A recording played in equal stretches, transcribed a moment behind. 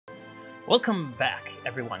Welcome back,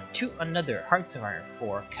 everyone, to another Hearts of Iron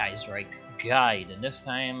 4 Kaiserreich guide, and this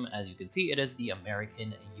time, as you can see, it is the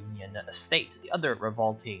American Union state, the other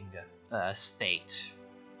revolting state,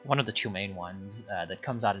 one of the two main ones that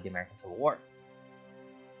comes out of the American Civil War.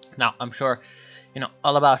 Now, I'm sure you know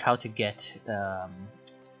all about how to get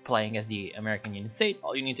playing as the American Union state.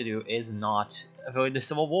 All you need to do is not avoid the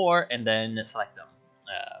Civil War and then select them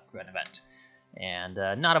for an event. And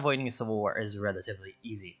not avoiding a civil war is relatively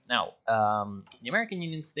easy. Now, the American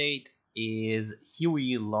Union state is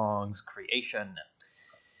Huey Long's creation.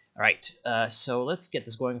 Alright, so let's get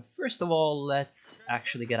this going. First of all, let's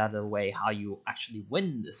actually get out of the way how you actually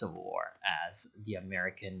win the Civil War as the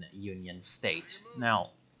American Union state.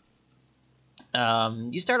 Now,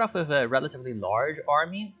 you start off with a relatively large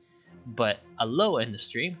army, but a low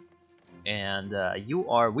industry, and you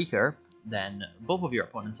are weaker than both of your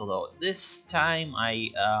opponents, although this time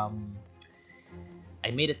I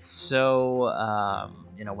made it so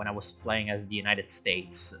you know, when I was playing as the United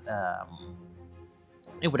States,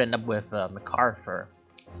 it would end up with MacArthur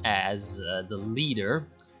as the leader,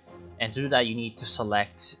 and to do that you need to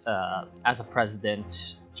select as a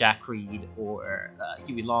president Jack Reed or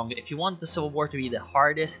Huey Long. If you want the Civil War to be the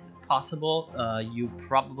hardest possible, you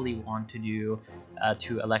probably want to do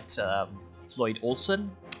to elect Floyd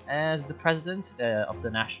Olson as the president of the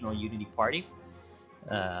National Unity Party.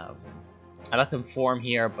 I let them form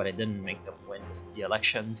here, but it didn't make them win the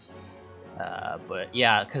elections. But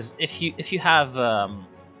yeah, because if you have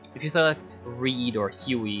if you select Reed or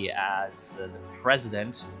Huey as the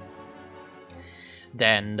president,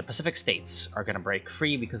 then the Pacific states are going to break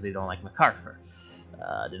free because they don't like MacArthur.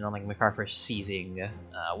 They don't like MacArthur seizing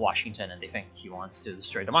Washington, and they think he wants to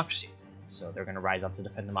destroy democracy. So they're going to rise up to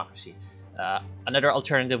defend democracy. Another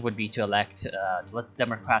alternative would be to elect to let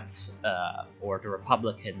Democrats or the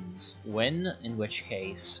Republicans win, in which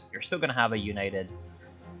case you're still going to have a united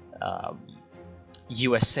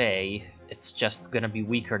USA. It's just going to be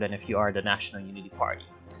weaker than if you are the National Unity Party.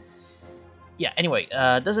 Yeah, anyway,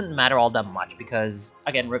 doesn't matter all that much because,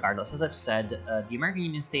 again, regardless, as I've said, the American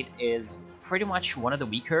Union state is pretty much one of the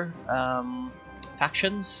weaker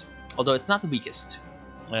factions, although it's not the weakest.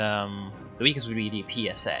 The weakest would be the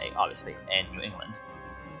PSA, obviously, and New England.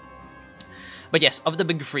 But yes, of the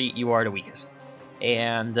big three, you are the weakest.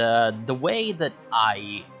 And the way that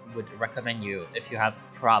I would recommend you, if you have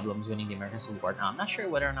problems winning the American Civil War, now I'm not sure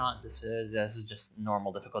whether or not this is just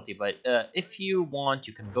normal difficulty, but if you want,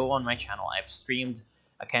 you can go on my channel. I've streamed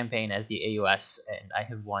a campaign as the AUS, and I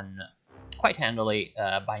have won quite handily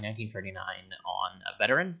by 1939 on a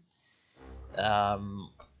veteran.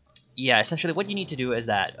 Yeah, essentially what you need to do is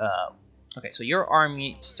that, okay, so your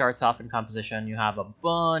army starts off in composition. You have a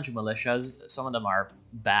bunch of militias. Some of them are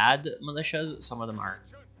bad militias, some of them are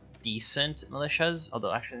decent militias,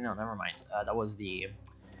 although actually no, never mind. That was the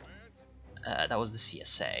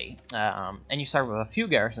CSA. And you start with a few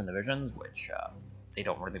garrison divisions, which they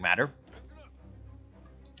don't really matter.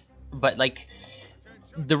 But like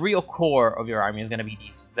the real core of your army is going to be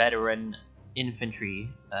these veteran infantry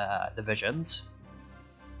divisions.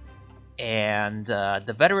 And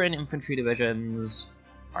the veteran infantry divisions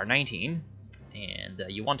are 19, and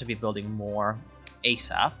you want to be building more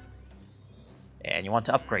ASAP, and you want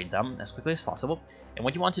to upgrade them as quickly as possible. And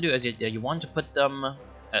what you want to do is you want to put them,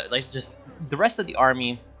 like just the rest of the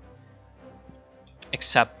army,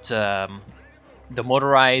 except the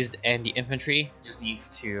motorized and the infantry, just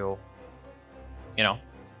needs to, you know,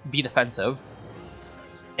 be defensive.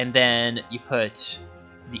 And then you put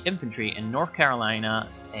the infantry in North Carolina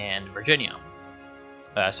and Virginia.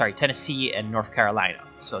 Sorry, Tennessee and North Carolina.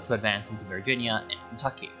 So to advance into Virginia and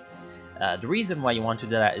Kentucky. The reason why you want to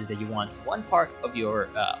do that is that you want one part of your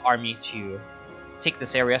army to take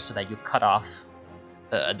this area so that you cut off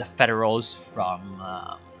the Federals from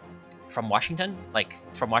Washington, like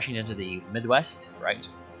from Washington to the Midwest, right?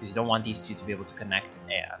 Because you don't want these two to be able to connect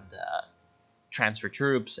and transfer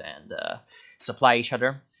troops and supply each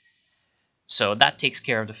other. So that takes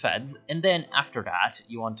care of the feds, and then after that,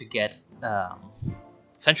 you want to get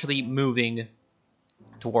essentially moving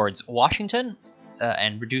towards Washington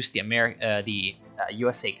and reduce the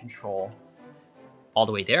USA control all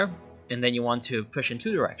the way there. And then you want to push in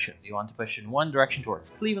two directions. You want to push in one direction towards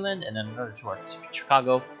Cleveland and then another towards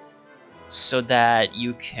Chicago, so that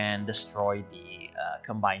you can destroy the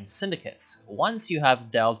combined syndicates. Once you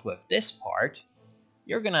have dealt with this part,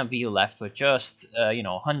 you're gonna be left with just you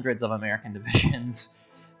know, hundreds of American divisions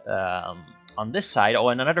on this side. Oh,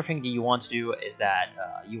 and another thing that you want to do is that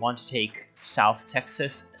you want to take South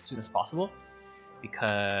Texas as soon as possible,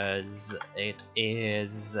 because it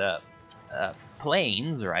is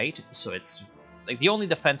plains, right? So it's like the only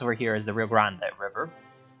defense over here is the Rio Grande River,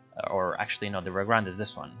 or actually no, the Rio Grande is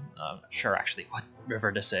this one. I'm not sure actually what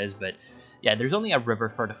river this is, but yeah, there's only a river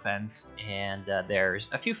for defense, and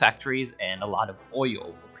there's a few factories and a lot of oil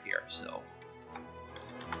over here, so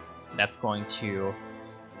that's going to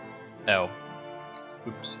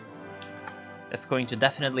that's going to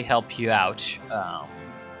definitely help you out.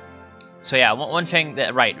 So yeah, one thing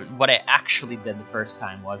that what I actually did the first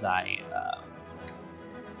time was I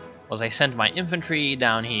sent my infantry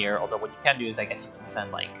down here. Although what you can do is I guess you can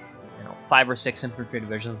send like 5 or 6 infantry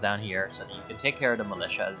divisions down here so that you can take care of the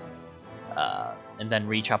militias, and then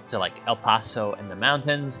reach up to like El Paso in the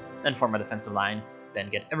mountains, then form a defensive line, then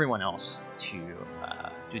get everyone else to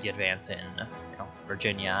do the advance in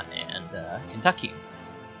Virginia and Kentucky.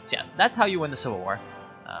 So yeah, that's how you win the Civil War.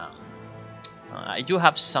 I do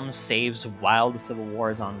have some saves while the Civil War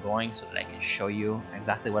is ongoing so that I can show you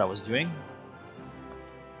exactly what I was doing.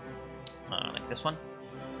 Like this one.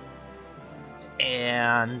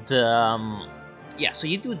 And yeah, so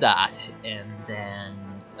you do that, and then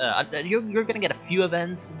you're gonna get a few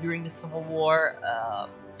events during the Civil War,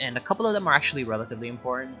 and a couple of them are actually relatively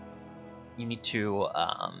important. You need to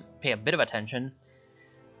pay a bit of attention,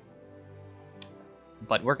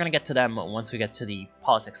 but we're gonna get to them once we get to the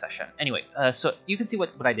politics session. Anyway, so you can see what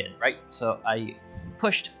I did, right? So I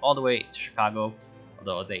pushed all the way to Chicago,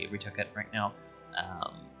 although they retook it right now,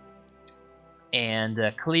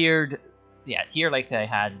 and cleared. Yeah, here like I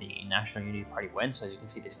had the National Unity Party win, so as you can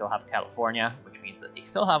see they still have California, which means that they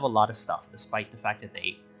still have a lot of stuff, despite the fact that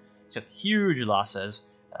they took huge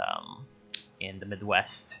losses in the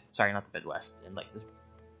Midwest. Sorry, not the Midwest, in like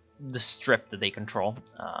the strip that they control,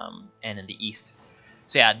 and in the East.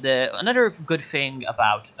 So yeah, another good thing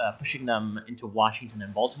about pushing them into Washington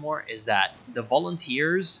and Baltimore is that the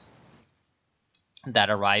volunteers that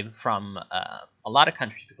arrive from a lot of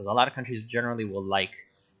countries, because a lot of countries generally will like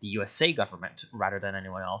the USA government rather than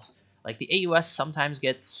anyone else. Like the AUS sometimes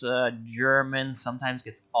gets Germans, sometimes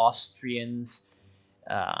gets Austrians,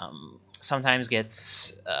 sometimes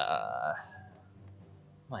gets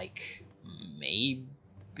like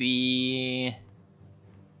maybe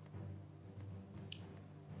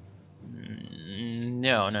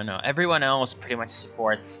no. Everyone else pretty much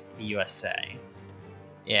supports the USA.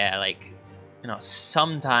 Yeah, like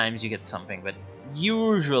sometimes you get something, but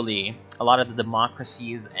usually a lot of the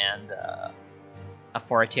democracies and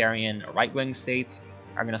authoritarian right-wing states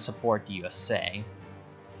are going to support the USA,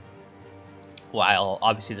 while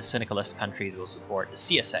obviously the syndicalist countries will support the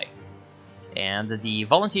CSA. And the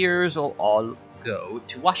volunteers will all go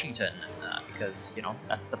to Washington because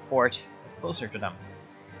that's the port that's closer to them,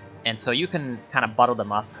 and so you can kind of bottle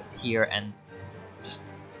them up here and just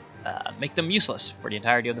make them useless for the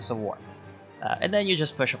entirety of the Civil War. And then you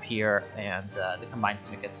just push up here, and the combined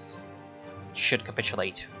syndicates should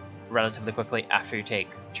capitulate relatively quickly after you take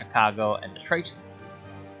Chicago and Detroit,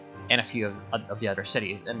 and a few of the other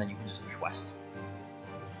cities, and then you can just push west.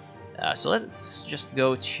 So let's just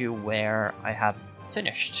go to where I have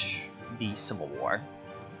finished the Civil War,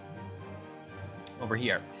 over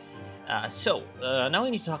here. So now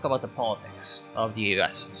we need to talk about the politics of the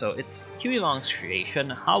US. So it's Huey Long's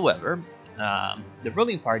creation. However, the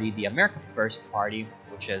ruling party, the America First Party,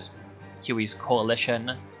 which is Huey's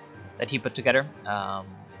coalition that he put together,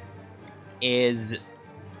 is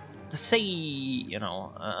to say,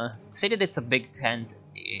 say that it's a big tent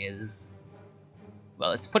is,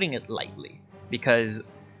 well, it's putting it lightly, because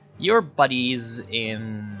your buddies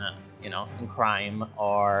in crime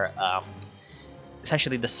are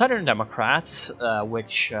essentially the Southern Democrats,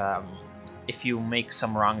 which if you make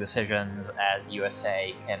some wrong decisions as the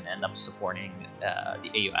USA can end up supporting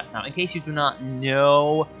the AUS. Now, in case you do not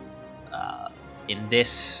know, in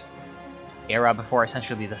this era before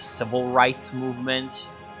essentially the civil rights movement,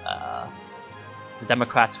 the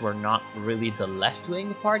Democrats were not really the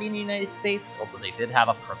left-wing party in the United States, although they did have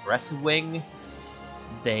a progressive wing.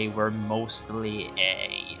 They were mostly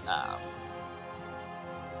a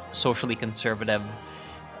socially conservative,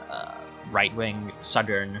 right-wing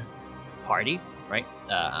Southern party, right?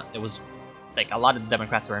 It was like a lot of the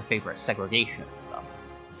Democrats were in favor of segregation and stuff.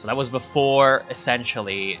 So that was before,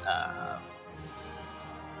 essentially,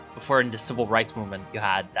 before in the civil rights movement you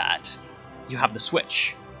had that, you have the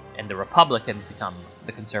switch, and the Republicans become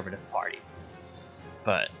the conservative party.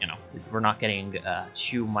 But we're not getting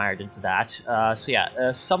too mired into that. So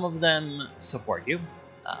yeah, some of them support you.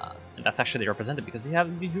 And that's actually represented because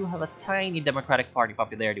they do have a tiny Democratic Party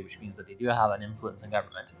popularity, which means that they do have an influence in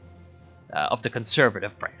government of the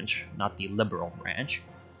conservative branch, not the liberal branch.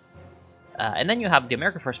 And then you have the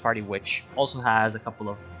America First Party, which also has a couple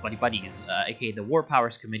of buddies, aka the War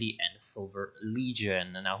Powers Committee and the Silver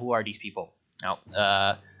Legion. Now, who are these people? Now,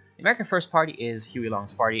 the America First Party is Huey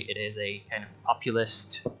Long's party. It is a kind of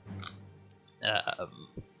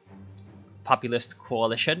populist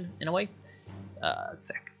coalition in a way.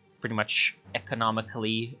 It's pretty much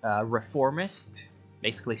economically reformist,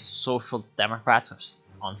 basically social democrats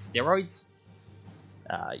on steroids.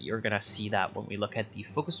 You're gonna see that when we look at the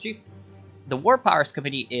focus tree. The War Powers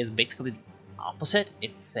Committee is basically the opposite.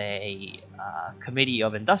 It's a committee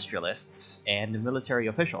of industrialists and military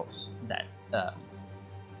officials that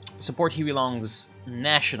support Huey Long's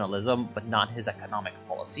nationalism, but not his economic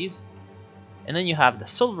policies. And then you have the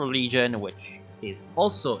Silver Legion, which is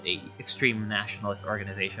also a extreme nationalist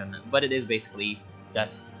organization, but it is basically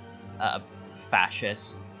just a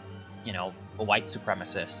fascist, you know, a white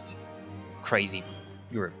supremacist, crazy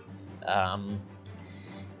group.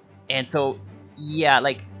 And so, yeah,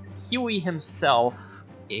 like, Huey himself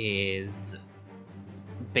is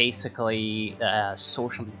basically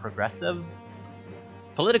socially progressive,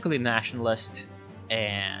 politically nationalist,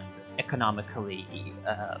 and economically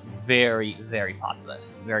very, very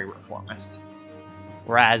populist, very reformist.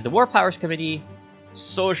 Whereas the War Powers Committee,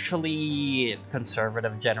 socially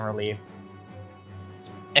conservative generally,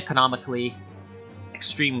 economically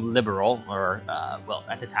extreme liberal, or, well,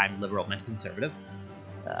 at the time liberal meant conservative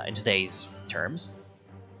in today's terms,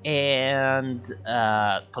 and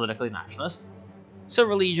politically nationalist.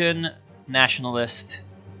 Silver Legion, nationalist,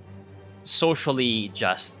 socially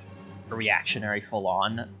just reactionary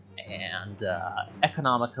full-on, and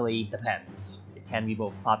economically depends. It can be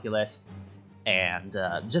both populist and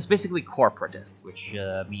just basically corporatist, which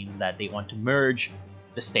means that they want to merge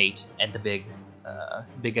the state and the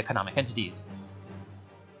big economic entities.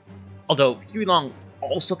 Although Huey Long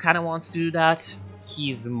also kind of wants to do that,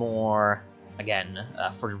 he's more, again,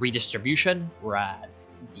 for redistribution,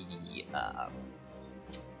 whereas the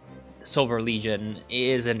Silver Legion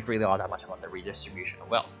isn't really all that much about the redistribution of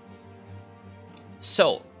wealth.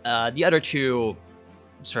 So, the other two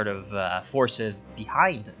sort of forces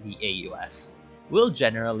behind the AUS will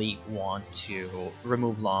generally want to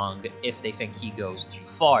remove Long if they think he goes too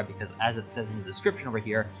far, because as it says in the description over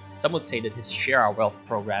here, some would say that his Share Our Wealth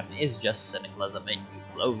program is just syndicalism and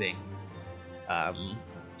new clothing.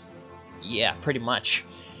 Yeah, pretty much.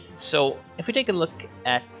 So if we take a look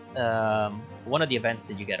at one of the events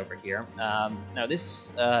that you get over here, now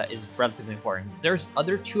this is relatively important. There's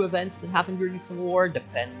other two events that happen during the Civil War,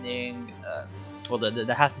 depending, well, that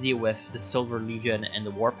have to deal with the Silver Legion and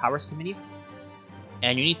the War Powers Committee,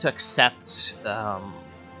 and you need to accept.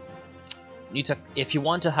 If you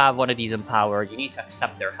want to have one of these in power, you need to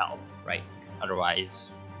accept their help, right? Because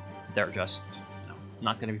otherwise, they're just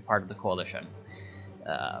not going to be part of the coalition.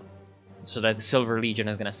 So that the Silver Legion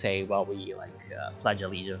is going to say, well, we pledge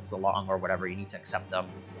allegiance to Long or whatever, you need to accept them.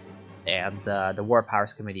 And the War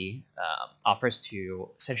Powers Committee offers to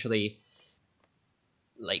essentially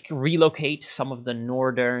relocate some of the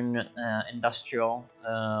northern industrial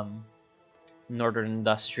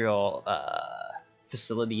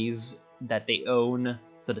facilities that they own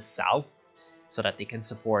to the south, so that they can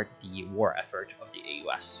support the war effort of the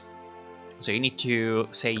AUS. So you need to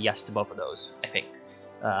say yes to both of those, I think.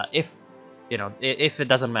 If it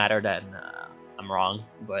doesn't matter, then I'm wrong,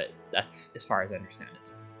 but that's as far as I understand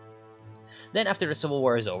it. Then after the Civil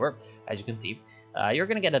War is over, as you can see, you're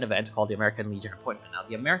going to get an event called the American Legion Appointment. Now,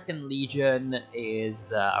 the American Legion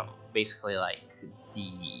is basically like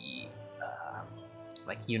the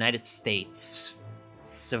United States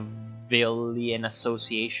Civilian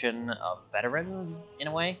Association of Veterans, in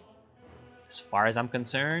a way, as far as I'm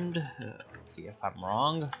concerned. Let's see if I'm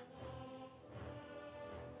wrong.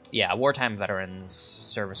 Yeah, Wartime Veterans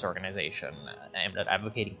Service Organization aimed at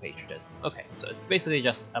advocating patriotism. Okay, so it's basically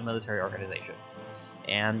just a military organization.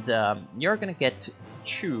 And you're going to get to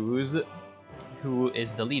choose who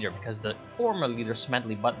is the leader, because the former leader,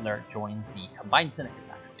 Smedley Butler, joins the Combined Syndicates,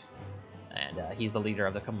 actually. And he's the leader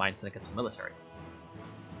of the Combined Syndicates military.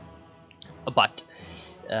 But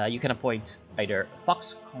you can appoint either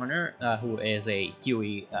Fox Connor, who is a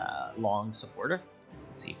Huey Long supporter.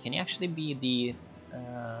 Let's see, can he actually be the...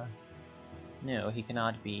 no, he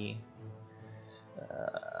cannot be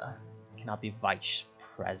vice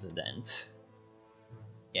president.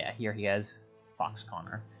 Yeah, here he is, Fox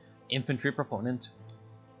Connor. Infantry proponent.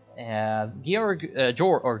 George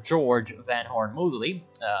Van Horn Moseley,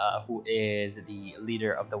 who is the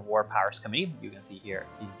leader of the War Powers Committee. You can see here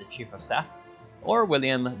he's the chief of staff. Or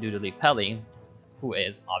William Dudley Pelley, who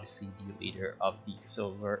is obviously the leader of the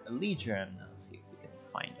Silver Legion. Let's see if we can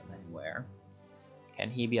find him anywhere. Can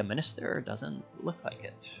he be a minister? Doesn't look like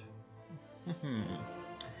it.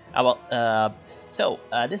 Well,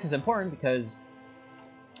 this is important because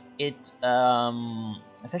it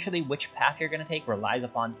essentially which path you're going to take relies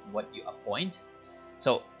upon what you appoint.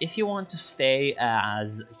 So if you want to stay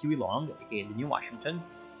as Huey Long, aka the New Washington,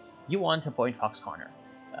 you want to appoint Fox Connor.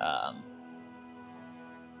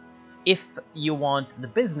 If you want the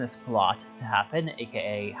business plot to happen,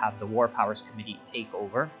 aka have the War Powers Committee take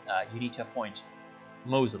over, you need to appoint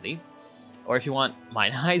Mosley. Or if you want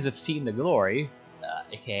Mine Eyes Have Seen the Glory,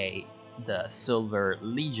 aka the Silver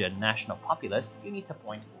Legion National Populists, you need to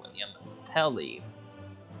appoint William Pelly.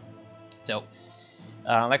 So,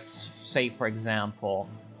 let's say, for example,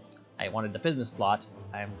 I wanted the business plot.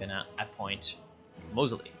 I'm gonna appoint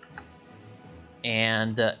Mosley.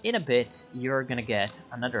 And in a bit, you're gonna get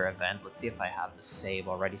another event. Let's see if I have the save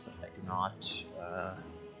already, so that I do not...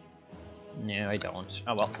 no, I don't.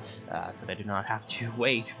 Oh well, so that I do not have to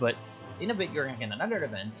wait. But in a bit, you're gonna get another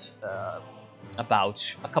event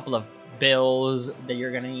about a couple of bills that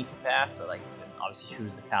you're gonna need to pass. So, like, you can obviously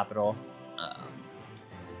choose the capital.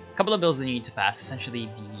 A couple of bills that you need to pass. Essentially,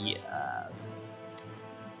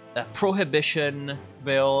 the Prohibition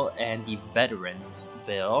Bill and the Veterans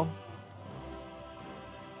Bill.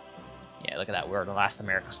 Yeah, look at that. We're the last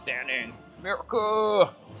America standing.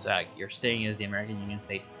 America! So you're staying as the American Union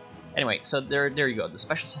State. Anyway, so there you go. The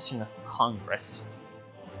special session of Congress.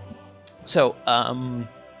 So,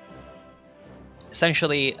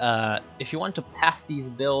 essentially, if you want to pass these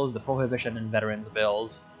bills, the Prohibition and Veterans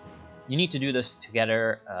bills, you need to do this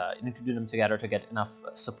together. You need to do them together to get enough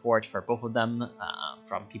support for both of them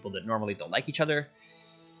from people that normally don't like each other.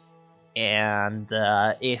 And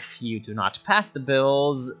if you do not pass the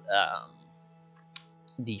bills,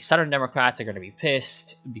 the Southern Democrats are going to be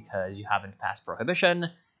pissed because you haven't passed Prohibition,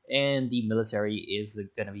 and the military is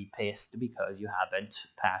going to be pissed because you haven't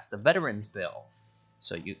passed the Veterans Bill.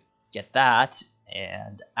 So you get that,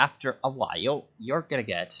 and after a while, you're going to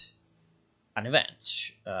get an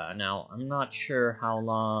event. Now, I'm not sure how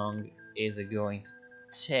long is it going to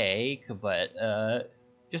take, but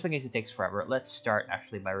just in case it takes forever, let's start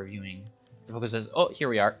actually by reviewing the focuses. Oh, here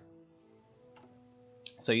we are.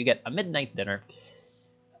 So you get a midnight dinner,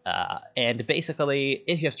 and basically,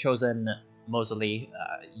 if you have chosen Mosley,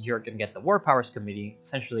 you're going to get the War Powers Committee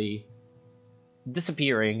essentially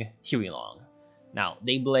disappearing Huey Long. Now,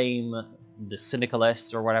 they blame the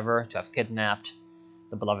syndicalists or whatever to have kidnapped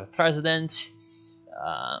the beloved president,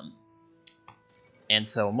 and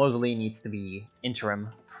so Mosley needs to be interim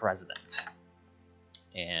president.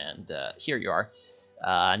 And here you are.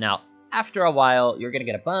 Now, after a while, you're going to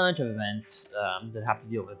get a bunch of events that have to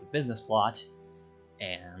deal with the business plot,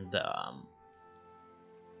 and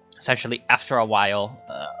essentially, after a while,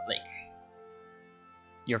 like,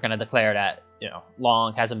 you're going to declare that, you know,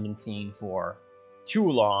 Long hasn't been seen for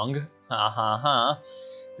too long.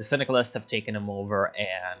 The syndicalists have taken him over,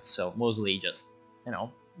 and so Mosley just, you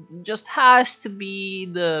know, just has to be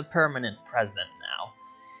the permanent president now.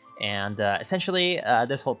 And essentially,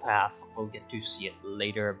 this whole path, we'll get to see it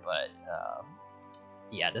later, but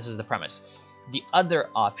yeah, this is the premise. The other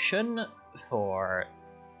option for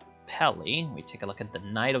Pelly, we take a look at the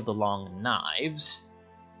Knight of the Long Knives,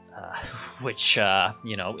 which,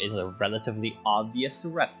 you know, is a relatively obvious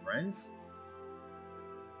reference.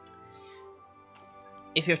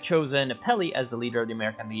 If you've chosen Pelly as the leader of the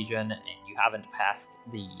American Legion and you haven't passed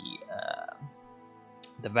the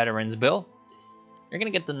Veterans Bill, you're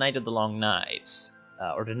gonna get the Knight of the Long Knives,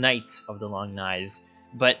 or the Knights of the Long Knives.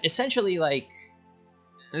 But essentially, like,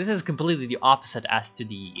 this is completely the opposite as to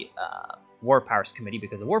the War Powers Committee,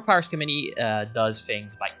 because the War Powers Committee does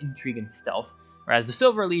things by intrigue and stealth, whereas the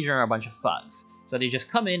Silver Legion are a bunch of thugs. So they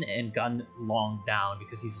just come in and gun Long down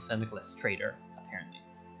because he's a syndicalist traitor, apparently.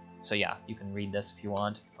 So yeah, you can read this if you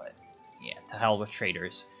want, but yeah, to hell with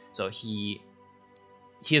traitors. So he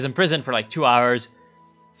is imprisoned for like 2 hours,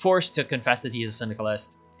 forced to confess that he's a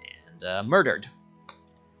syndicalist, and murdered.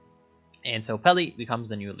 And so Pelly becomes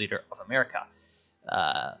the new leader of America.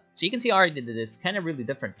 So you can see already that it's kind of really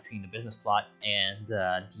different between the business plot and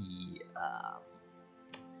the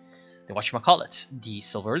whatchamacallit, the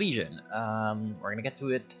Silver Legion. We're gonna get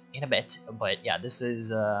to it in a bit, but yeah, this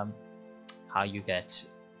is how you get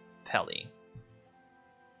Pelly.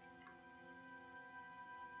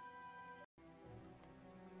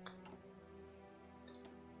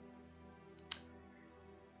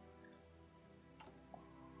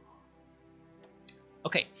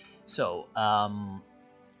 Okay, so now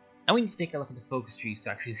we need to take a look at the focus trees to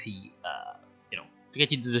actually see, you know, to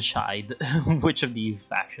get you to decide which of these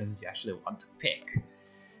factions you actually want to pick.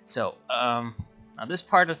 So, Now this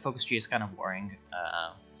part of the focus tree is kind of boring,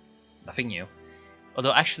 nothing new.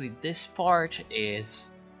 Although actually this part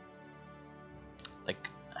is like,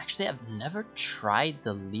 actually I've never tried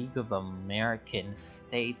the League of American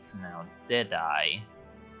States now, did I?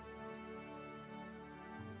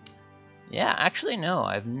 Yeah, actually no,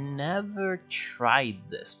 I've never tried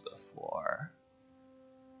this before.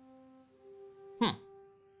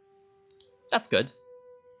 That's good.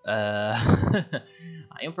 I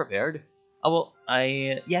am prepared. Oh well,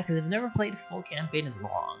 yeah, because I've never played full campaign as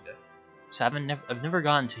long, so I've never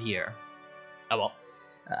gone to here. Oh well.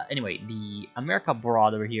 Anyway, the America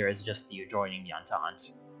abroad over here is just you joining the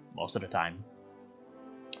Entente most of the time,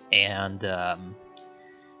 and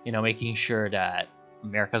you know, making sure that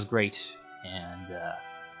America's great and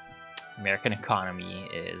American economy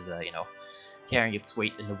is you know, carrying its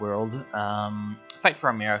weight in the world. Fight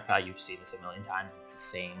for America, you've seen this a million times. It's the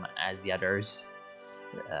same as the others.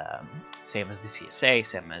 Same as the CSA,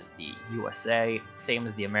 same as the USA, same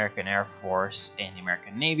as the American Air Force and the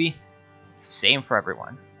American Navy. Same for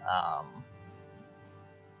everyone.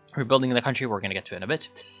 Rebuilding the country, we're going to get to in a bit.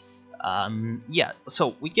 Yeah,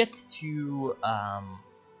 so we get to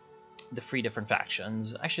the 3 different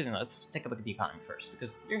factions. Actually, no, let's take a look at the economy first,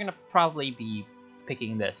 because you're going to probably be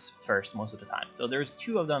picking this first most of the time. So there's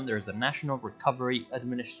 2 of them. There's the National Recovery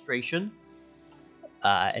Administration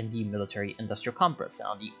and the Military Industrial Complex.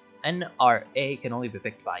 Now, the NRA can only be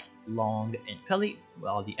picked by Long and Pelly,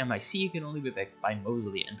 while the MIC can only be picked by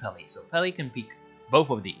Mosley and Pelly. So Pelly can pick both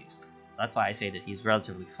of these. So that's why I say that he's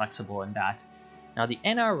relatively flexible in that. Now, the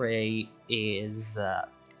NRA is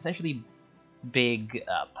essentially big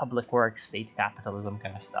public works, state capitalism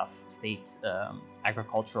kind of stuff, state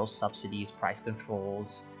agricultural subsidies, price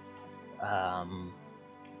controls,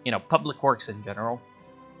 you know, public works in general.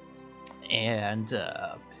 And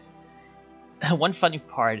one funny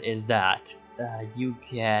part is that you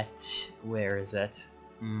get, where is it?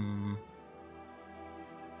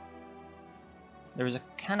 There's a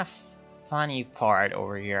kind of funny part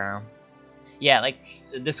over here. Yeah, like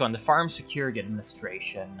this one, the Farm Security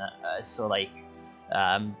Administration. So like,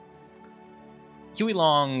 Huey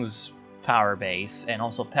Long's power base and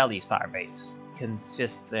also Pelly's power base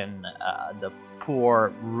consists in the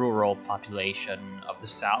poor rural population of the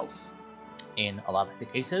South in a lot of the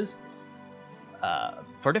cases,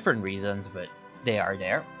 for different reasons, but they are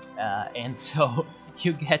there. And so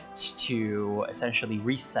you get to essentially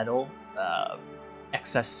resettle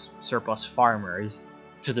excess surplus farmers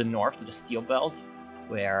to the north, to the Steel Belt,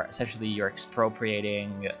 where essentially you're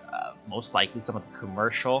expropriating most likely some of the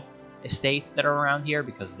commercial estates that are around here,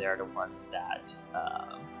 because they're the ones that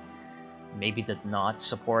maybe did not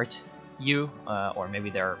support you, or maybe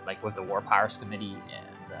they're like with the War Powers Committee, and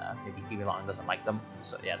maybe Huey Long doesn't like them.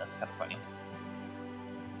 So yeah, that's kind of funny.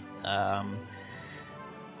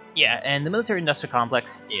 Yeah, and the military-industrial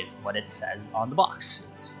complex is what it says on the box.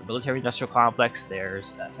 It's the military-industrial complex.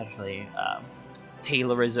 There's essentially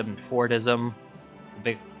Taylorism and Fordism. It's a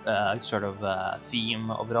big sort of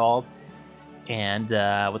theme of it all. And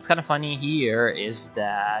what's kind of funny here is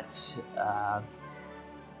that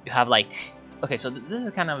you have like, okay, so this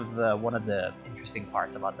is kind of one of the interesting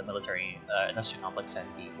parts about the military-industrial complex and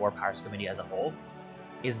the War Powers Committee as a whole,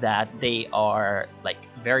 is that they are like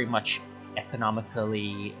very much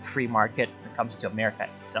economically free market when it comes to America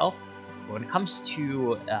itself. But when it comes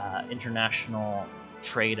to international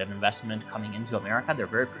trade and investment coming into America, they're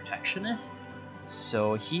very protectionist.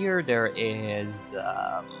 So here there is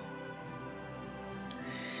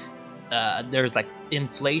there's like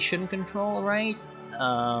inflation control, right?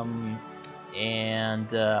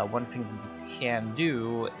 And one thing you can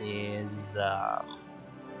do is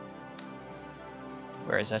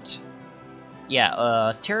where is it?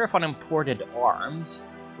 Yeah, tariff on imported arms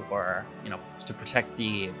for, you know, to protect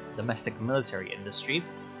the domestic military industry.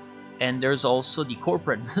 And there's also the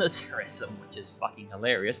corporate militarism, which is fucking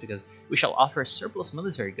hilarious, because we shall offer surplus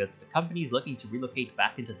military goods to companies looking to relocate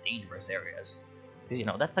back into dangerous areas. Because, you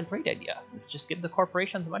know, that's a great idea. Let's just give the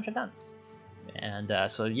corporations a bunch of guns. And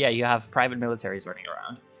so yeah, you have private militaries running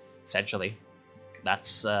around, essentially.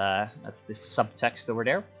 That's this subtext over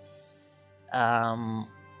there.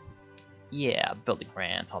 Yeah, building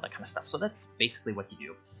grants, all that kind of stuff. So that's basically what you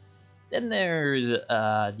do. Then there's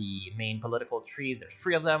the main political trees. There's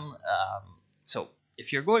 3 of them. So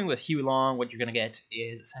if you're going with Huey Long, what you're going to get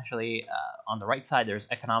is essentially on the right side, there's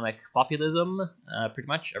economic populism, pretty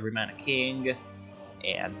much. Every man a king,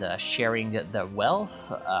 and sharing the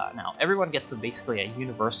wealth. Now, everyone gets basically a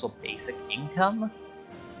universal basic income.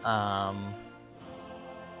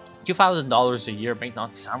 $2,000 a year may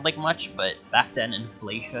not sound like much, but back then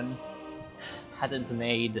inflation hadn't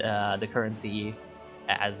made the currency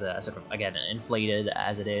as sort of, again, inflated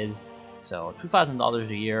as it is. So $2,000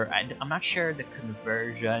 a year. I'm not sure the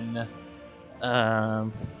conversion,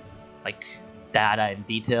 like data in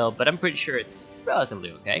detail, but I'm pretty sure it's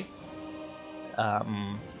relatively okay.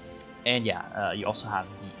 And yeah, you also have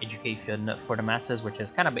the education for the masses, which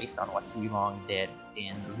is kind of based on what Huey Long did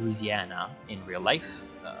in Louisiana in real life.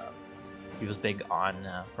 He was big on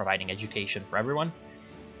providing education for everyone.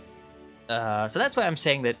 So that's why I'm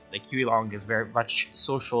saying that like Huey Long is very much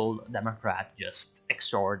social democrat, just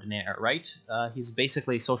extraordinaire, right? He's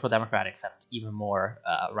basically social democrat, except even more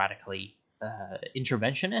radically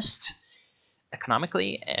interventionist,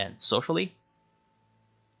 economically and socially.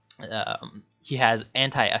 He has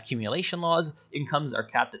anti-accumulation laws. Incomes are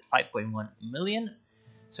capped at 5.1 million,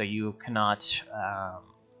 so you cannot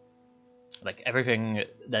like everything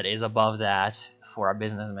that is above that for a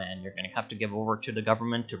businessman, you're going to have to give over to the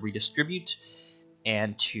government to redistribute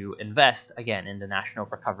and to invest again in the National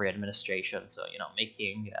Recovery Administration. So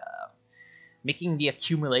making the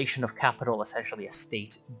accumulation of capital essentially a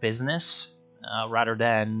state business rather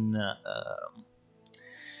than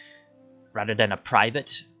a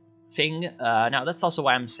private thing. Now that's also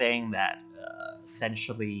why I'm saying that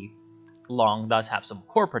essentially Long does have some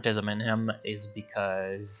corporatism in him, is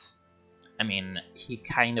because I mean, he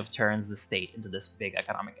kind of turns the state into this big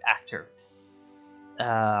economic actor.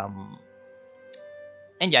 And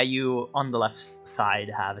yeah, you on the left side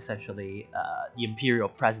have essentially the imperial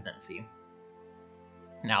presidency.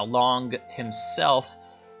 Now, Long himself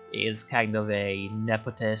is kind of a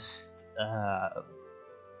nepotist,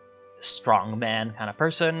 strongman kind of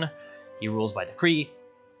person. He rules by decree,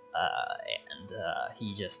 and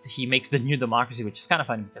he makes the new democracy, which is kind of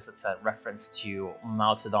funny because it's a reference to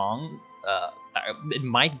Mao Zedong. It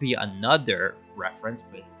might be another reference,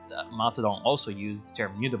 but Mao Zedong also used the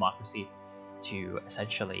term new democracy to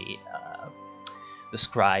essentially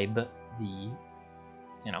describe the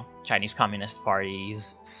Chinese Communist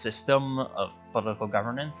Party's system of political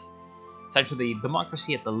governance. Essentially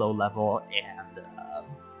democracy at the low level and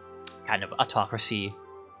kind of autocracy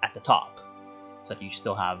at the top, so that you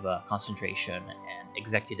still have concentration and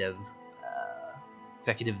executive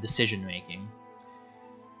decision making.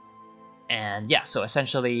 And yeah, so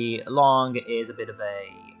essentially Long is a bit of a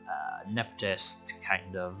nepotist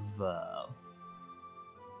kind of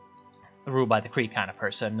rule by decree kind of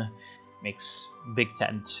person, makes big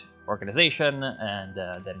tent organization and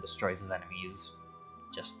then destroys his enemies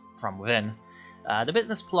just from within. The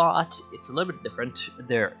business plot, it's a little bit different.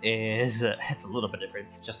 It's a little bit different.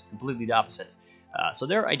 It's just completely the opposite. So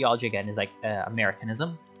their ideology again is like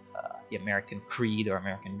Americanism, the American creed or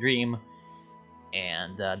American dream,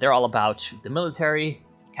 and they're all about the military,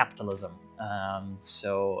 capitalism.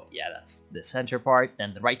 So yeah, that's the center part.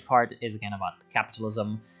 Then the right part is again about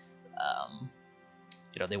capitalism.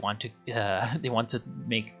 They want to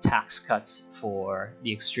make tax cuts for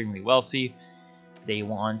the extremely wealthy. They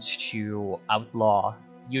want to outlaw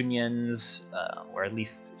unions, or at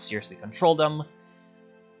least seriously control them.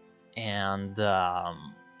 And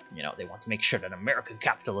they want to make sure that American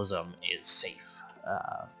capitalism is safe.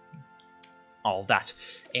 All that.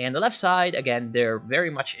 And the left side, again, they're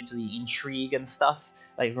very much into the intrigue and stuff.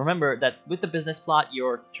 Like, remember that with the business plot,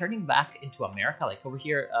 you're turning back into America. Like over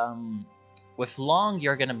here, with Long,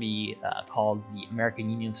 you're gonna be called the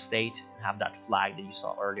American Union State, have that flag that you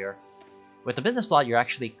saw earlier. With the business plot, you're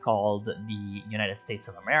actually called the United States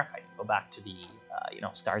of America. You go back to the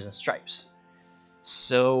Stars and Stripes.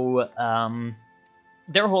 So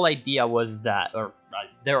their whole idea was that, or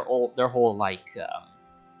their whole like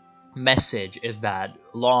message is that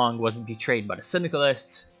Long wasn't betrayed by the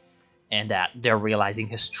syndicalists, and that they're realizing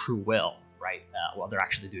his true will, right? Well, they're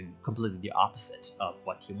actually doing completely the opposite of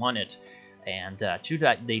what he wanted. And to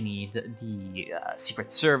that, they need the Secret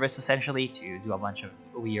Service, essentially, to do a bunch of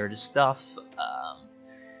weird stuff.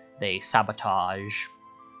 They sabotage,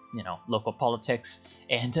 local politics.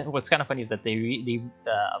 And what's kind of funny is that they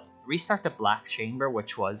restart the Black Chamber,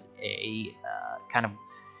 which was a kind of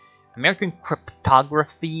American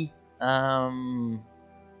cryptography, you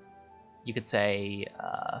could say,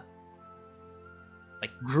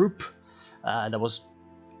 like group that was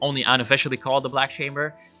only unofficially called the Black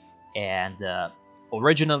Chamber. And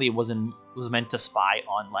originally it was meant to spy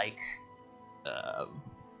on like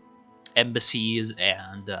embassies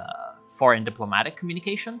and foreign diplomatic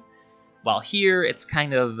communication. While here it's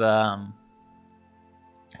kind of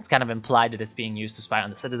implied that it's being used to spy on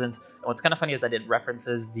the citizens. And what's kind of funny is that it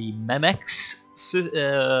references the MEMEX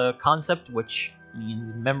concept, which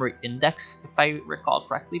means memory index, if I recall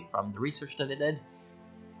correctly from the research that they did.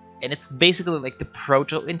 and it's basically like the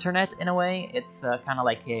proto-internet in a way. It's kind of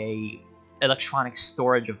like a electronic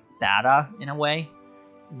storage of data in a way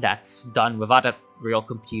that's done without a real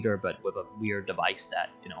computer, but with a weird device that,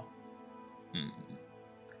 you know,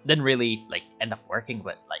 didn't really like end up working,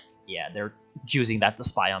 but like, yeah, they're using that to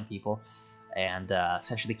spy on people and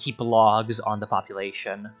essentially keep logs on the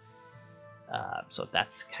population. So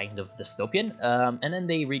that's kind of dystopian. And then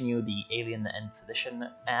they renew the Alien and Sedition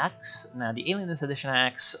Acts. Now, the Alien and Sedition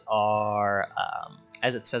Acts are,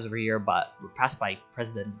 as it says over here, but were passed by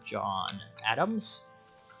President John Adams.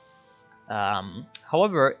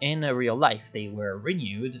 However, in real life, they were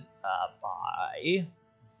renewed by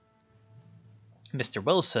Mr.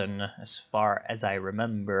 Wilson, as far as I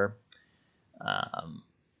remember.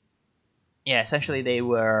 Yeah, essentially they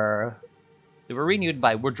were renewed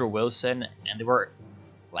by Woodrow Wilson, and they were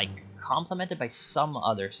like complemented by some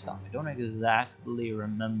other stuff. I don't exactly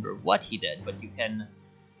remember what he did, but you can.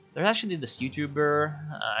 There's actually this YouTuber,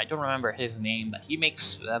 I don't remember his name, but he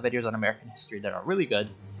makes videos on American history that are really good,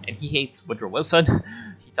 and he hates Woodrow Wilson.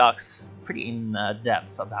 He talks pretty in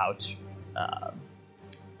depth about.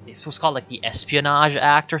 This was called like the Espionage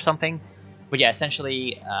Act or something, but yeah,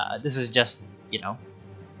 essentially this is just, you know,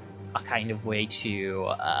 a kind of way to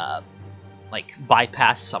like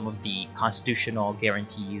bypass some of the constitutional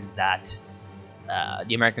guarantees that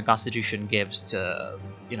the American Constitution gives to,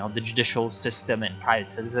 you know, the judicial system and private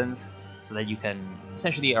citizens, so that you can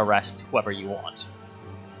essentially arrest whoever you want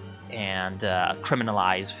and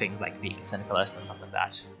criminalize things like being a syndicalist and stuff like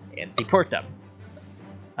that, and deport them.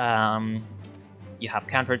 You have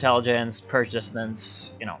counterintelligence, purge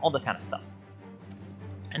dissidents, you know, all that kind of stuff.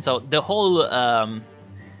 And so the whole, and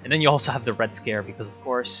then you also have the Red Scare, because of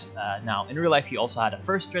course, now in real life you also had a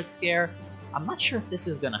first Red Scare. I'm not sure if this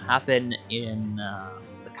is going to happen in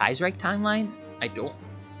the Kaiserreich timeline. I don't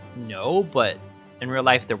know, but in real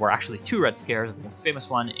life there were actually two Red Scares. The most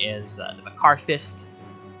famous one is the McCarthyist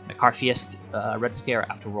Red Scare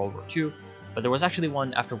after World War II. But there was actually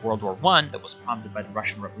one after World War I that was prompted by the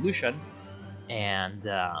Russian Revolution. And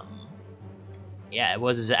yeah, it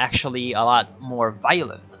was actually a lot more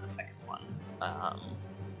violent than the second one,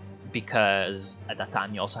 because at that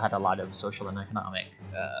time you also had a lot of social and economic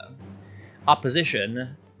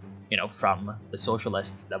opposition, you know, from the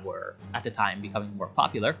socialists that were at the time becoming more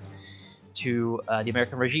popular to the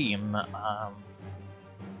American regime,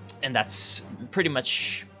 and that's pretty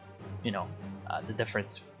much, you know, the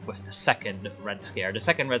difference with the second Red Scare. The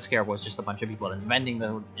second Red Scare was just a bunch of people inventing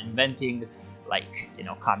like, you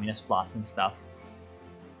know, communist plots and stuff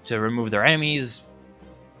to remove their enemies,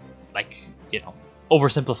 like, you know,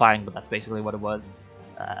 oversimplifying, but that's basically what it was.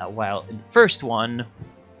 While in the first one,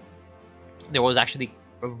 there was actually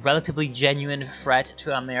a relatively genuine threat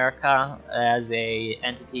to America as a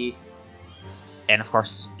entity, and of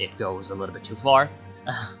course it goes a little bit too far.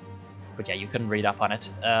 But yeah, you couldn't read up on it.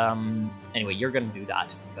 Anyway, you're gonna do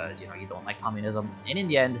that because, you know, you don't like communism, and in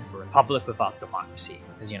the end, a republic without democracy,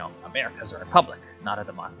 because, you know, America's a republic, not a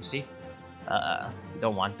democracy. You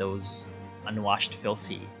don't want those unwashed,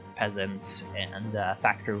 filthy peasants and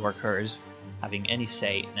factory workers having any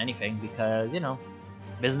say in anything, because, you know,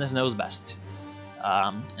 business knows best.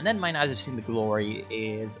 And then Mine Eyes Have Seen the Glory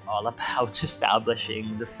is all about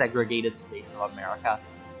establishing the segregated states of America.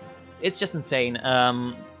 It's just insane.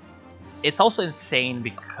 It's also insane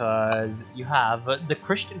because you have the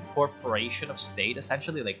Christian corporation of state,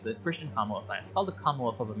 essentially, like the Christian Commonwealth land. It's called the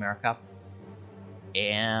Commonwealth of America.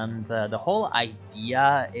 And the whole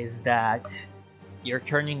idea is that you're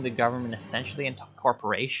turning the government essentially into a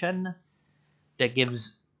corporation that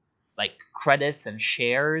gives like credits and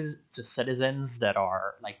shares to citizens that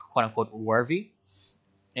are like quote unquote worthy.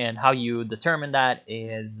 And how you determine that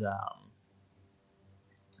is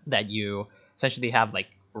that you essentially have like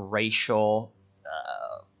racial,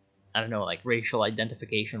 I don't know, like racial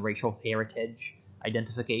identification, racial heritage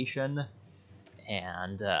identification,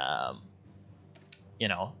 and you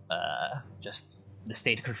know, just the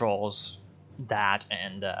state controls that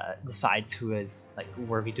and decides who is like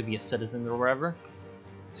worthy to be a citizen or whatever.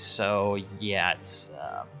 So yeah, it's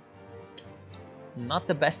not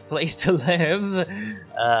the best place to live.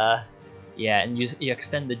 Yeah, and you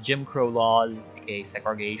extend the Jim Crow laws, aka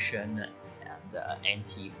segregation, and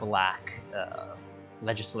anti-black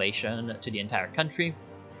legislation to the entire country.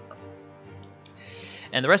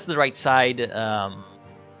 And the rest of the right side, yeah,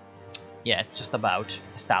 it's just about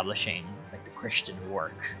establishing like the Christian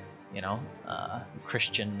work, you know,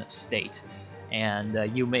 Christian state.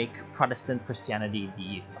 And you make Protestant Christianity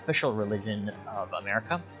the official religion of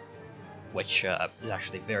America, which is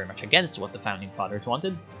actually very much against what the Founding Fathers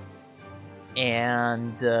wanted.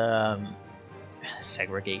 And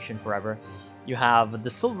segregation forever. You have the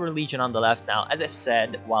Silver Legion on the left. Now, as I've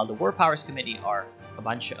said, while the War Powers Committee are a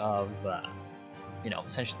bunch of,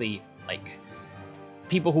 essentially like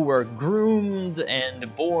people who were groomed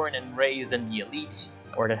and born and raised in the elite,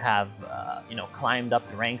 or that have, climbed up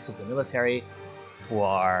the ranks of the military, who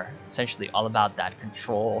are essentially all about that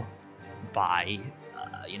control by,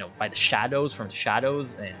 by the shadows, from the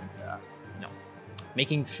shadows, and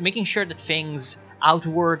making sure that things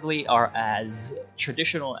outwardly are as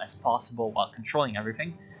traditional as possible while controlling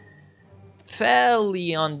everything.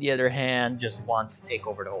 Feli, on the other hand, just wants to take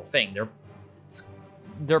over the whole thing.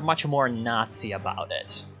 They're much more Nazi about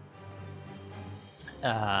it.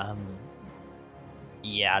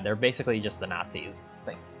 Yeah, they're basically just the Nazis.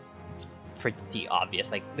 Like, it's pretty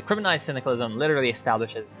obvious. Like, the criminalized syndicalism literally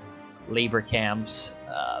establishes labor camps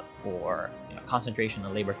for concentration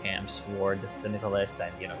in labor camps for the syndicalists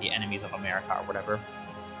and the enemies of America or whatever,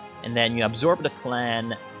 and then you absorb the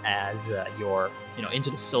Klan as your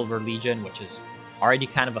into the Silver Legion, which is already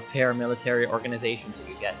kind of a paramilitary organization. So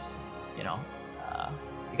you get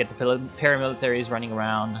the paramilitaries running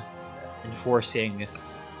around enforcing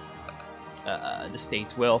the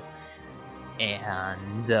state's will,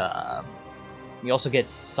 and you also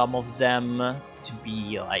get some of them to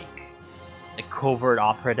be like covert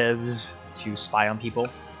operatives to spy on people.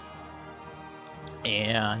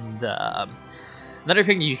 And another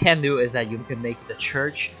thing you can do is that you can make the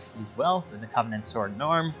church seize wealth in the Covenant Sword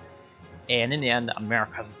norm, and in the end,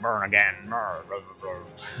 America's burn again.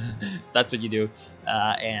 So that's what you do.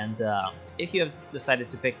 And if you have decided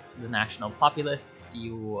to pick the National Populists,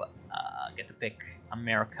 you get to pick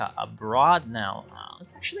America Abroad. Now,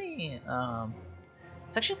 let's actually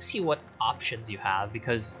see what options you have,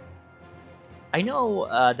 because I know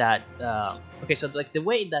that okay, so like the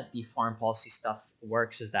way that the foreign policy stuff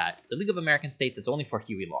works is that the League of American States is only for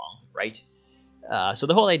Huey Long, right? So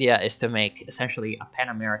the whole idea is to make essentially a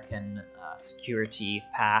Pan-American security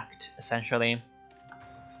pact, essentially,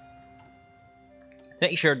 to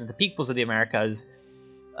make sure that the peoples of the Americas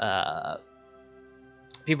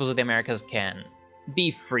can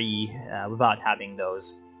be free without having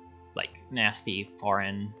those like nasty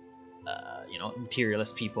foreign,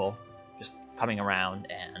 imperialist people just coming around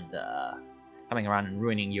and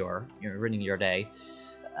ruining your day.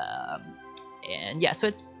 And yeah, so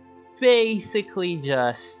it's basically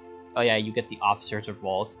just, oh yeah, you get the officers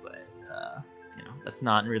revolt, but that's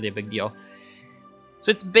not really a big deal.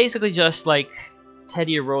 So it's basically just like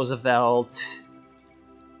Teddy Roosevelt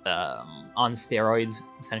on steroids,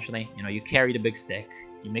 essentially. You carry the big stick,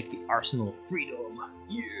 you make the arsenal of freedom.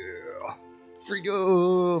 Yeah,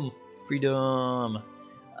 freedom.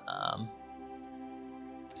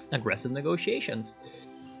 Aggressive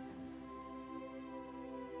negotiations.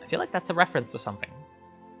 I feel like that's a reference to something.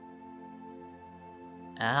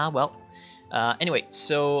 Anyway,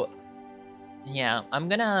 so yeah, I'm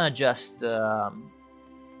gonna just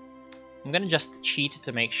cheat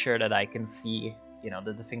to make sure that I can see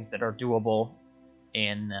the things that are doable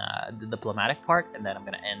in the diplomatic part, and then I'm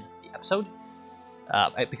gonna end the episode.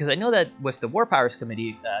 Because I know that with the War Powers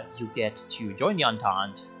Committee, you get to join the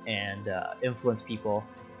Entente and influence people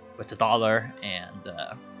with the dollar and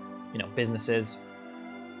businesses,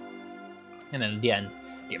 and then at the end,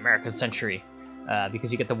 the American century,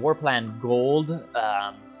 because you get the War Plan Gold,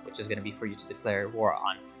 which is going to be for you to declare war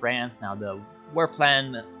on France. Now, the War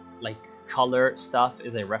Plan color stuff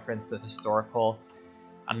is a reference to historical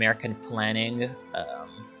American planning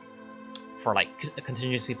for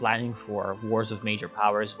contingency planning for wars of major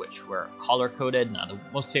powers, which were color coded. Now, the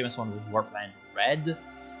most famous one was War Plan Red,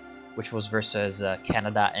 which was versus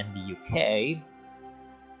Canada and the UK.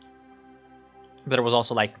 But there was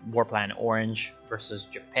also War Plan Orange versus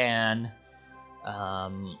Japan,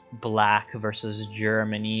 Black versus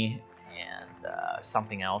Germany, and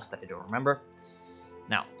something else that I don't remember.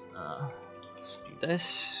 Now, let's do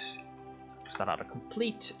this. Start out a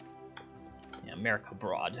complete. Yeah, America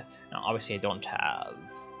Abroad. Now, obviously, I don't have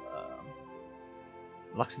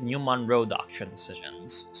the New Monroe Doctrine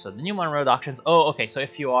decisions. So the New Monroe Doctrines. Oh, okay. So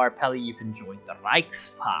if you are Peli, you can join the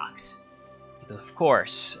Reichspakt, because of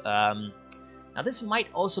course. Now, this might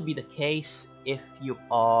also be the case if you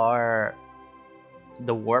are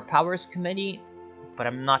the War Powers Committee, but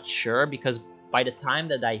I'm not sure, because by the time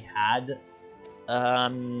that I had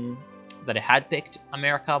picked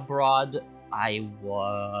America Abroad, I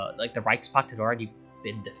was the Reichspakt had already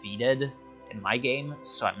been defeated in my game,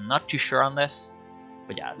 so I'm not too sure on this.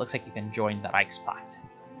 But yeah, it looks like you can join the Reichspakt.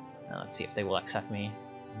 Now, let's see if they will accept me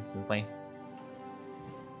instantly.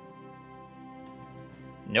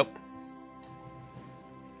 Nope.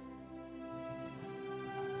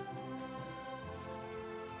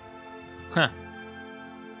 Huh.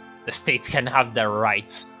 The states can have their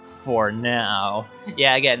rights for now.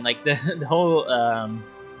 Yeah, again, like the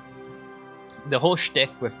whole shtick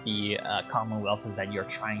with the Commonwealth is that you're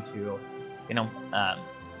trying to, you know,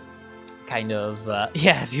 kind of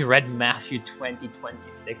yeah. If you read Matthew 20,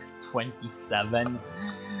 26, 27,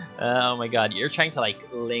 oh my God, you're trying to like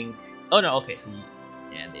link. Oh no, okay, so you,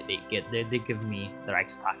 yeah, they give me the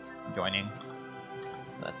Reichspakt joining.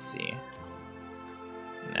 Let's see.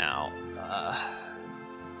 Now,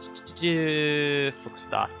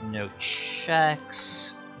 Fuchsstadt, no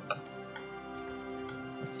checks.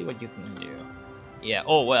 Let's see what you can do. Yeah,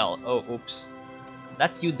 oh well, oh oops.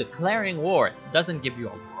 That's you declaring war. It doesn't give you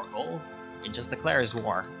a war goal. It just declares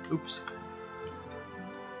war. Oops.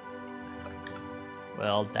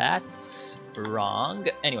 Well, that's wrong.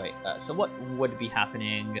 Anyway, so what would be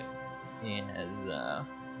happening is,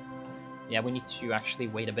 yeah, we need to actually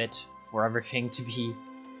wait a bit for everything to be...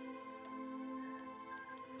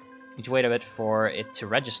 We need to wait a bit for it to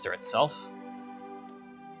register itself.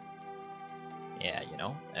 Yeah, you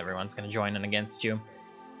know, everyone's gonna join in against you.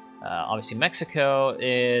 Obviously, Mexico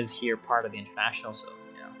is here part of the international, so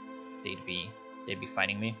yeah, they'd be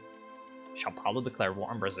fighting me. Sao Paulo declared war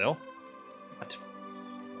on Brazil. What?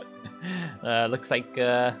 Looks like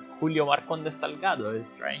Julio Marcondes Salgado is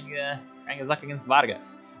trying his luck against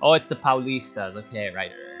Vargas. Oh, it's the Paulistas. Okay,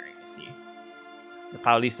 right. I see. The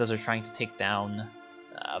Paulistas are trying to take down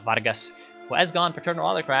Vargas, who has gone paternal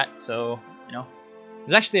autocrat. So you know,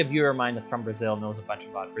 there's actually a viewer of mine that's from Brazil, knows a bunch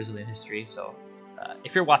about Brazilian history. So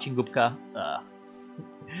if you're watching Gupka,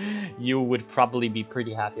 you would probably be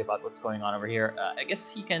pretty happy about what's going on over here. I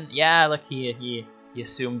guess he can. Yeah, look, he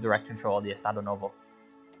assumed direct control of the Estado Novo.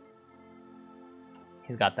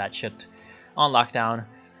 He's got that shit on lockdown.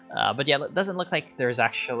 But yeah, it doesn't look like there's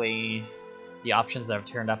actually the options that have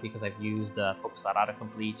turned up because I've used Focus.autocomplete,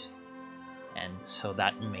 autocomplete, and so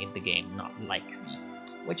that made the game not like me,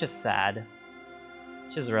 which is sad.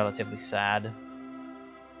 Which is relatively sad.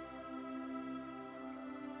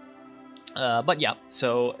 But yeah,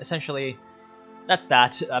 so essentially that's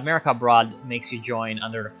that. America Abroad makes you join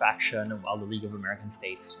under the faction, while the League of American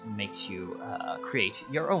States makes you create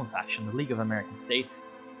your own faction, the League of American States,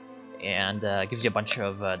 and gives you a bunch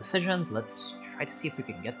of decisions. Let's try to see if we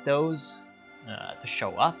can get those to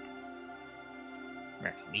show up.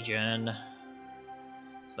 American Legion,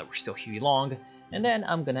 so that we're still Huey Long. And then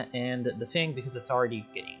I'm gonna end the thing because it's already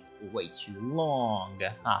getting way too long.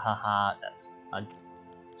 Ha ha ha, that's a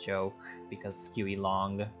joke because Huey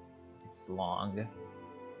Long, it's long.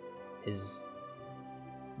 His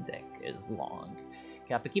deck is long.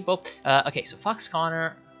 Kappa Kipo. Okay, so Fox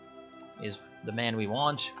Connor is the man we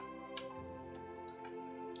want.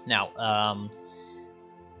 Now, I'm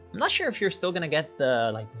not sure if you're still gonna get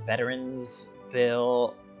the like veterans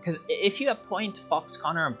bill, because if you appoint Fox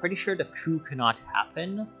Connor, I'm pretty sure the coup cannot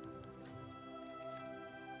happen.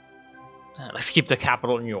 Let's keep the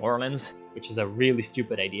capital in New Orleans, which is a really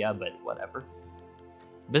stupid idea, but whatever.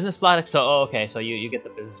 Business plot, so oh, okay, so you get the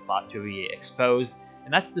business plot to be exposed,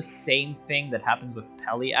 and that's the same thing that happens with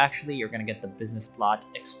Pelly. Actually, you're gonna get the business plot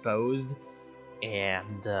exposed,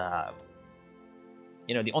 and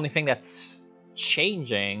you know, the only thing that's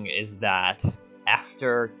changing is that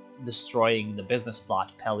after destroying the business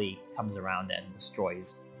plot, Pelly comes around and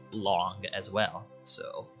destroys Long as well.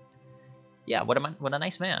 So yeah, what a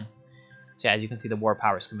nice man. So yeah, as you can see, the War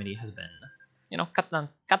Powers Committee has been, you know, cut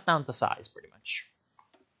down to size pretty much.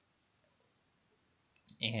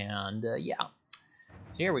 And yeah,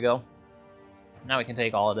 so here we go. Now we can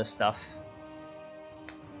take all of this stuff.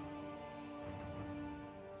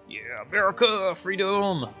 Yeah, America,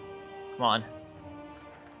 freedom! Come on.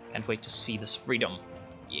 Can't wait to see this freedom.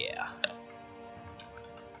 Yeah.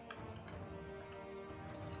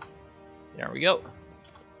 There we go.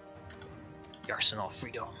 The arsenal of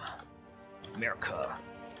freedom. America.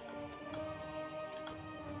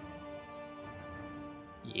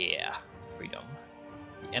 Yeah, freedom.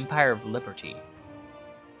 The Empire of Liberty.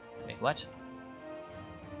 Wait, what?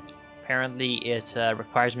 Apparently it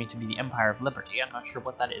requires me to be the Empire of Liberty. I'm not sure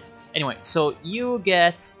what that is. Anyway, so you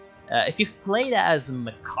get... if you've played as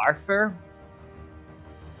MacArthur,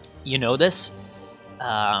 you know this.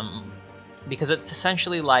 Because it's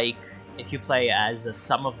essentially like if you play as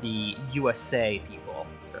some of the USA people,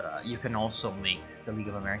 you can also make the League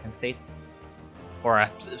of American States. Or a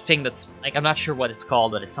thing that's, like, I'm not sure what it's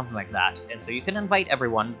called, but it's something like that. And so you can invite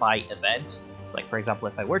everyone by event. So, like, for example,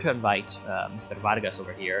 if I were to invite Mr. Vargas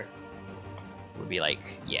over here, it would be like,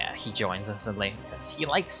 yeah, he joins instantly because he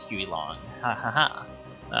likes Huey Long. Ha ha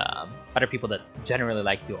ha. Other people that generally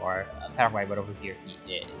like you are Paraguay, but over here he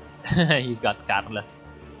is. He's got Carles.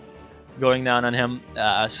 going down on him.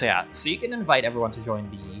 So yeah, so you can invite everyone to join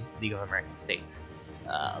the League of American States.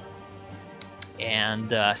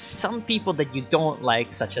 And some people that you don't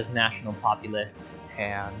like, such as national populists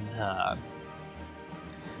and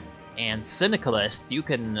syndicalists, you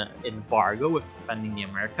can embargo with defending the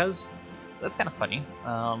Americas. So that's kind of funny.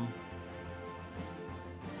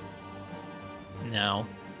 No.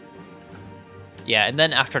 Yeah, and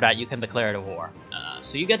then after that, you can declare the war.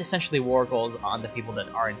 So you get essentially war goals on the people that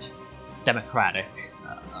aren't democratic.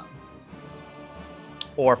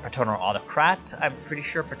 Or paternal autocrat. I'm pretty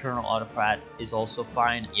sure paternal autocrat is also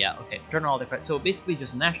fine. Yeah, okay, paternal autocrat. So basically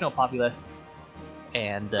just national populists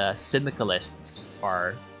and syndicalists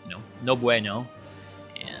are, you know, no bueno.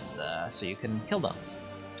 And so you can kill them,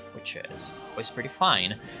 which is always pretty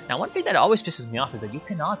fine. Now, one thing that always pisses me off is that you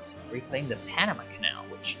cannot reclaim the Panama Canal,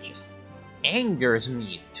 which just angers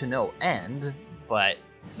me to no end. But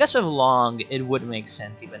I guess with long, it would make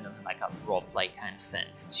sense, even in like a roleplay kind of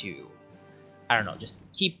sense, to, I don't know, just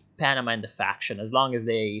keep Panama in the faction as long as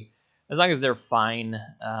they're fine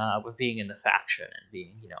with being in the faction and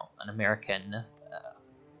being, you know, an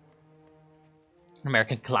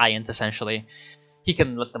American client essentially. He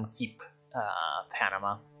can let them keep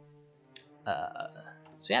Panama.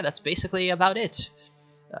 So yeah, that's basically about it.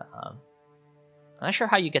 I'm not sure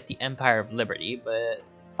how you get the Empire of Liberty, but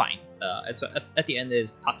fine. At the end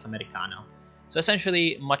is Pax Americana. So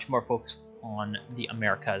essentially much more focused on the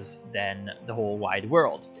Americas than the whole wide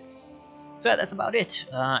world. So yeah, that's about it.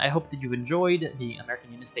 I hope that you've enjoyed the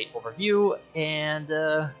American Union State overview, and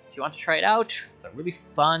if you want to try it out, it's a really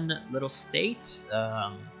fun little state.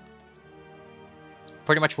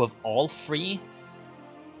 Pretty much with all free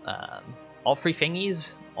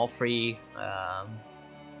thingies, all free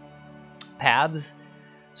paths.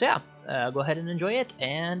 So yeah, go ahead and enjoy it,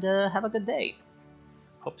 and have a good day.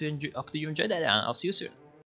 Hope you enjoyed that. I'll see you soon.